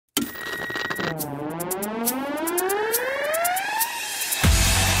start.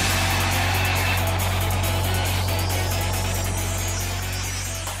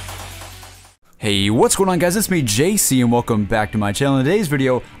 Hey, what's going on guys? It's me, JC, and welcome back to my channel. In today's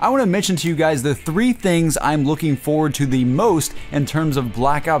video, I want to mention to you guys the 3 things I'm looking forward to the most in terms of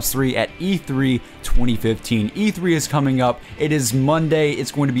Black Ops 3 at E3 2015. E3 is coming up. It is Monday.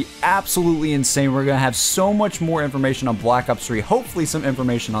 It's going to be absolutely insane. We're going to have so much more information on Black Ops 3, hopefully some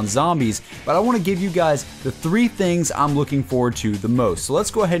information on zombies, but I want to give you guys the 3 things I'm looking forward to the most. So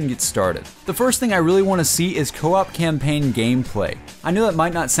let's go ahead and get started. The first thing I really want to see is co-op campaign gameplay. I know that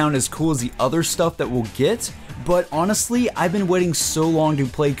might not sound as cool as the other stuff that we'll get, but honestly, I've been waiting so long to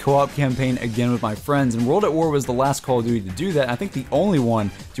play co-op campaign again with my friends, and World at War was the last Call of Duty to do that. I think the only one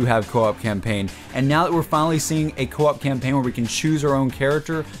to have co-op campaign, and now that we're finally seeing a co-op campaign where we can choose our own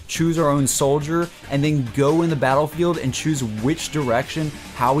character, choose our own soldier, and then go in the battlefield and choose which direction,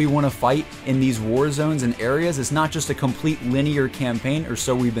 how we want to fight in these war zones and areas. It's not just a complete linear campaign, or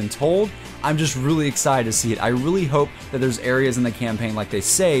so we've been told. I'm just really excited to see it. I really hope that there's areas in the campaign, like they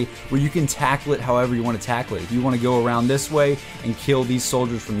say, where you can tackle it however you want to tackle it. If you want to go around this way and kill these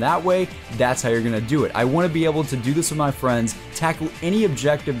soldiers from that way, that's how you're going to do it. I want to be able to do this with my friends, tackle any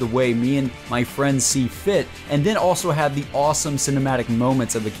objective the way me and my friends see fit, and then also have the awesome cinematic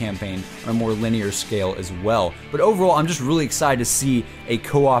moments of the campaign on a more linear scale as well. But overall, I'm just really excited to see a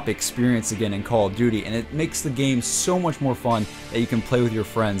co-op experience again in Call of Duty, and it makes the game so much more fun that you can play with your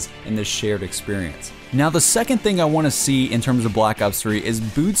friends in this shared experience. Now, the second thing I want to see in terms of Black Ops 3 is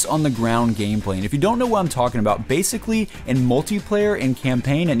boots on the ground gameplay. And if you don't know what I'm talking about, basically in multiplayer, in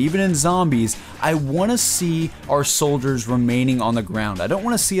campaign, and even in zombies, I want to see our soldiers remaining on the ground. I don't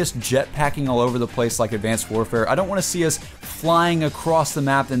want to see us jetpacking all over the place like Advanced Warfare. I don't want to see us flying across the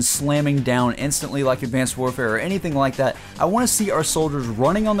map and slamming down instantly like Advanced Warfare or anything like that. I want to see our soldiers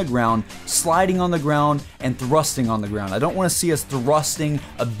running on the ground, sliding on the ground, and thrusting on the ground. I don't want to see us thrusting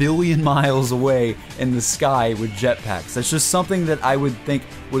a billion miles away in the sky with jetpacks. That's just something that I would think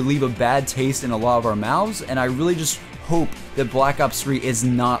would leave a bad taste in a lot of our mouths, and I really just hope that Black Ops 3 is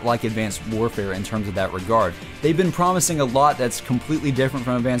not like Advanced Warfare in terms of that regard. They've been promising a lot that's completely different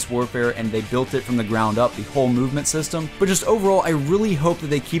from Advanced Warfare, and they built it from the ground up, the whole movement system. But just overall, I really hope that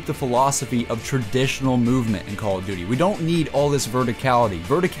they keep the philosophy of traditional movement in Call of Duty. We don't need all this verticality.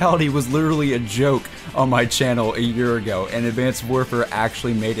 Verticality was literally a joke on my channel a year ago, and Advanced Warfare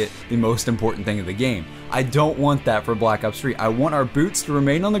actually made it the most important thing of the game. I don't want that for Black Ops 3. I want our boots to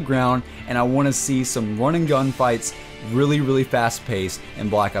remain on the ground, and I want to see some run and gun fights really fast paced in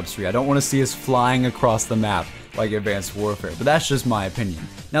Black Ops 3. I don't want to see us flying across the map like Advanced Warfare, but that's just my opinion.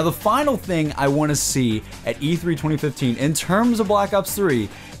 Now, the final thing I want to see at E3 2015 in terms of Black Ops 3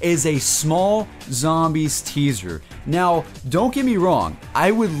 is a small zombies teaser. Now, don't get me wrong,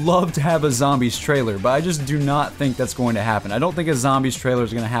 I would love to have a zombies trailer, but I just do not think that's going to happen. I don't think a zombies trailer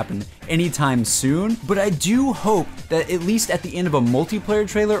is going to happen anytime soon, but I do hope that at least at the end of a multiplayer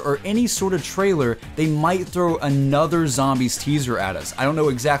trailer or any sort of trailer, they might throw another zombies teaser at us. I don't know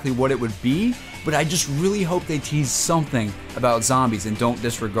exactly what it would be, but I just really hope they tease something about zombies and don't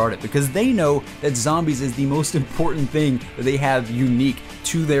disregard it, because they know that zombies is the most important thing that they have unique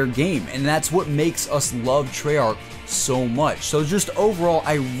to their game, and that's what makes us love Treyarch so much. So just overall,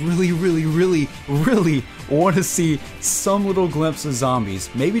 I really want to see some little glimpse of zombies,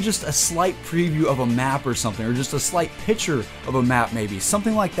 maybe just a slight preview of a map or something, or just a slight picture of a map, maybe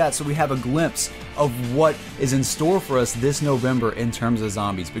something like that, so we have a glimpse of what is in store for us this November in terms of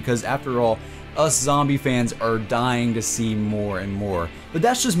zombies, because after all, us zombie fans are dying to see more and more. But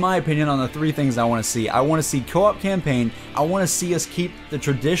that's just my opinion on the 3 things I want to see. I want to see co-op campaign, I want to see us keep the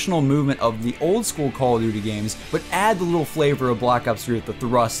traditional movement of the old school Call of Duty games, but add the little flavor of Black Ops 3 with the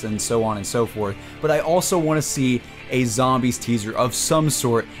thrust and so on and so forth. But I also want to see a zombies teaser of some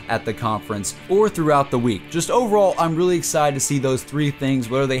sort at the conference or throughout the week. Just overall, I'm really excited to see those 3 things.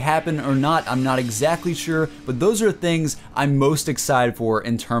 Whether they happen or not, I'm not exactly sure, but those are things I'm most excited for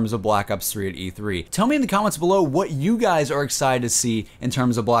in terms of Black Ops 3 at E3. Tell me in the comments below what you guys are excited to see in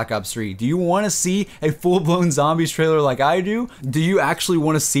terms of Black Ops 3. Do you want to see a full-blown zombies trailer like I do? Do you actually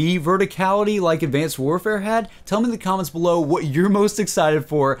want to see verticality like Advanced Warfare had? Tell me in the comments below what you're most excited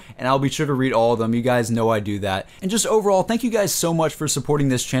for, and I'll be sure to read all of them. You guys know I do that. And just overall, thank you guys so much for supporting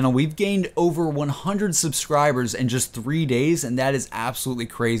this channel. We've gained over 100 subscribers in just 3 days, and that is absolutely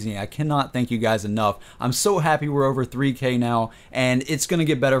crazy. I cannot thank you guys guys enough. I'm so happy we're over 3K now, and it's going to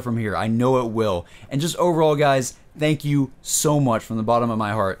get better from here. I know it will. And just overall, guys, thank you so much from the bottom of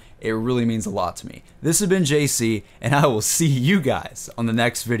my heart. It really means a lot to me. This has been JC, and I will see you guys on the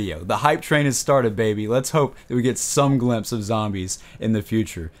next video. The hype train has started, baby. Let's hope that we get some glimpse of zombies in the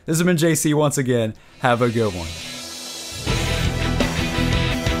future. This has been JC once again. Have a good one.